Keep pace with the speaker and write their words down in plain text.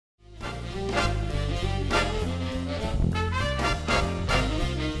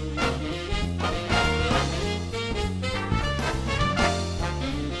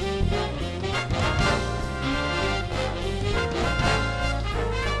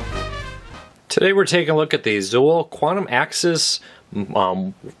Today we're taking a look at the Zool Quantum Access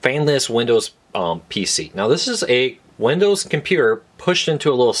Fanless Windows PC. Now this is a Windows computer pushed into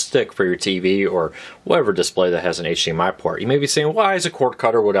a little stick for your TV or whatever display that has an HDMI port. You may be saying, why as a cord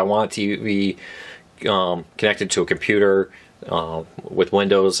cutter would I want a TV connected to a computer with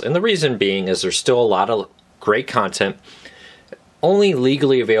Windows? And the reason being is there's still a lot of great content only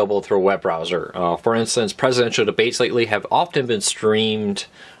legally available through a web browser. For instance, presidential debates lately have often been streamed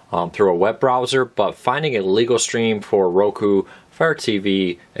through a web browser, but finding a legal stream for Roku, Fire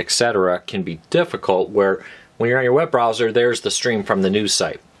TV, etc. can be difficult, where when you're on your web browser, there's the stream from the news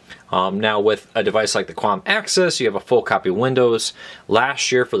site. Now with a device like the Quantum Access, you have a full copy of Windows. Last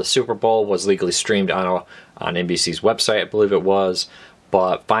year for the Super Bowl was legally streamed on NBC's website, I believe it was,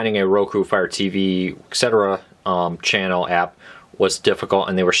 but finding a Roku, Fire TV, etc. Channel app was difficult,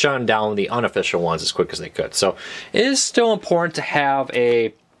 and they were shutting down the unofficial ones as quick as they could. So it is still important to have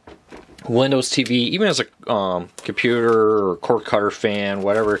a Windows TV, even as a computer or cord cutter fan,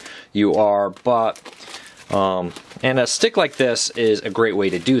 whatever you are, but and a stick like this is a great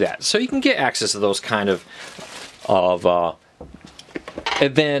way to do that. So you can get access to those kind of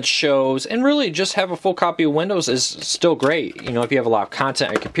events, shows, and really just have a full copy of Windows is still great. You know, if you have a lot of content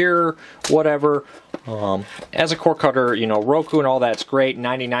on your computer, whatever. As a cord cutter, you know, Roku and all that's great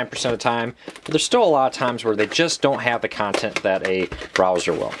 99% of the time, but there's still a lot of times where they just don't have the content that a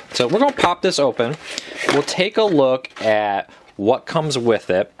browser will. So we're going to pop this open. We'll take a look at what comes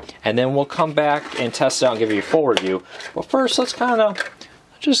with it, and then we'll come back and test it out and give you a full review. But first, let's kind of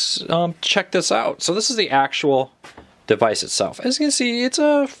just check this out. So this is the actual device itself. As you can see, it's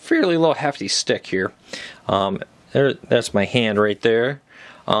a fairly little hefty stick here. That's my hand right there.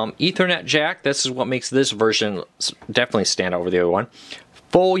 Ethernet jack, this is what makes this version definitely stand out over the other one.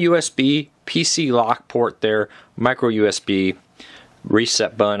 Full USB, PC lock port there, micro USB,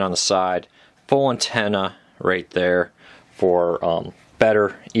 reset button on the side, full antenna right there for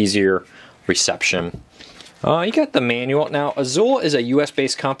better, easier reception. You got the manual. Now, Zool is a US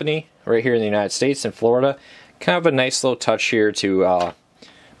based company right here in the United States in Florida. Kind of a nice little touch here to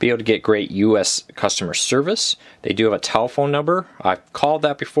be able to get great US customer service. They do have a telephone number. I've called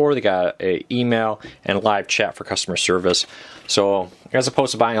that before. They got an email and live chat for customer service. So as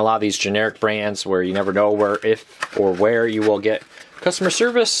opposed to buying a lot of these generic brands where you never know where, if or where you will get customer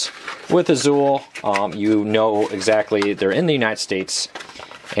service, with Zool, you know exactly they're in the United States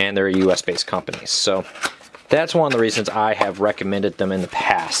and they're a US based company. So that's one of the reasons I have recommended them in the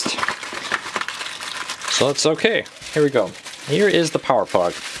past. So it's okay. Here we go. Here is the power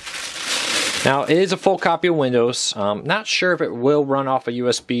plug. Now, it is a full copy of Windows. Not sure if it will run off a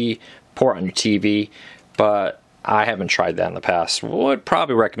USB port on your TV, but I haven't tried that in the past. Would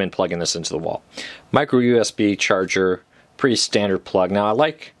probably recommend plugging this into the wall. Micro USB charger, pretty standard plug. Now, I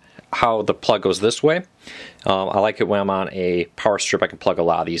like how the plug goes this way. I like it when I'm on a power strip, I can plug a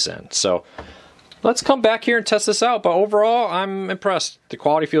lot of these in. So let's come back here and test this out, but overall, I'm impressed. The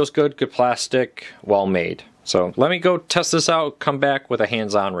quality feels good, good plastic, well made. So let me go test this out, come back with a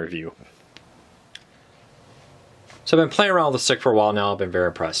hands-on review. So I've been playing around with the stick for a while now. I've been very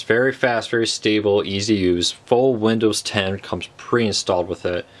impressed. Very fast, very stable, easy to use. Full Windows 10 comes pre-installed with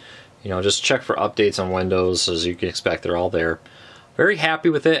it. You know, just check for updates on Windows, as you can expect, they're all there. Very happy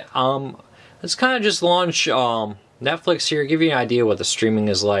with it. Let's kind of just launch Netflix here, give you an idea what the streaming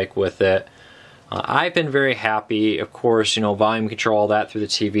is like with it. I've been very happy. Of course, you know, volume control, all that through the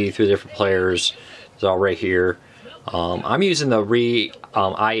TV, through the different players. It's all right here. I'm using the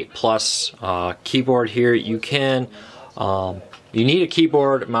i8 Plus keyboard here. You can, you need a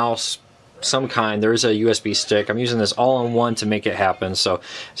keyboard, mouse, some kind. There is a USB stick. I'm using this all-in-one to make it happen. So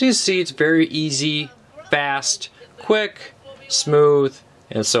as you can see, it's very easy, fast, quick, smooth,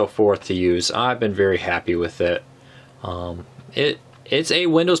 and so forth to use. I've been very happy with it. It's a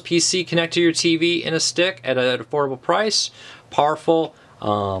Windows PC connected to your TV in a stick at an affordable price, powerful.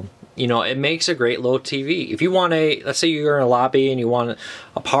 You know, it makes a great little TV. If you want let's say you're in a lobby and you want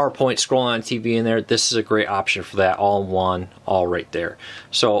a PowerPoint scrolling on TV in there, this is a great option for that, all in one, all right there.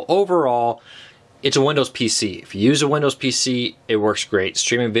 So overall, it's a Windows PC. If you use a Windows PC, it works great.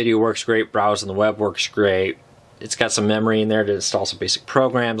 Streaming video works great, browsing the web works great. It's got some memory in there to install some basic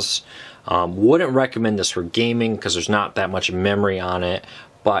programs. Wouldn't recommend this for gaming because there's not that much memory on it,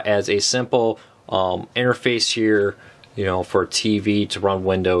 but as a simple interface here, you know, for a TV to run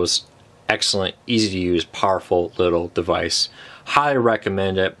Windows, excellent, easy to use, powerful little device. Highly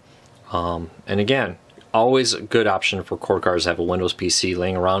recommend it. And again, always a good option for cord cutters to have a Windows PC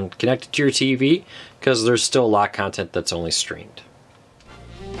laying around connected to your TV, because there's still a lot of content that's only streamed.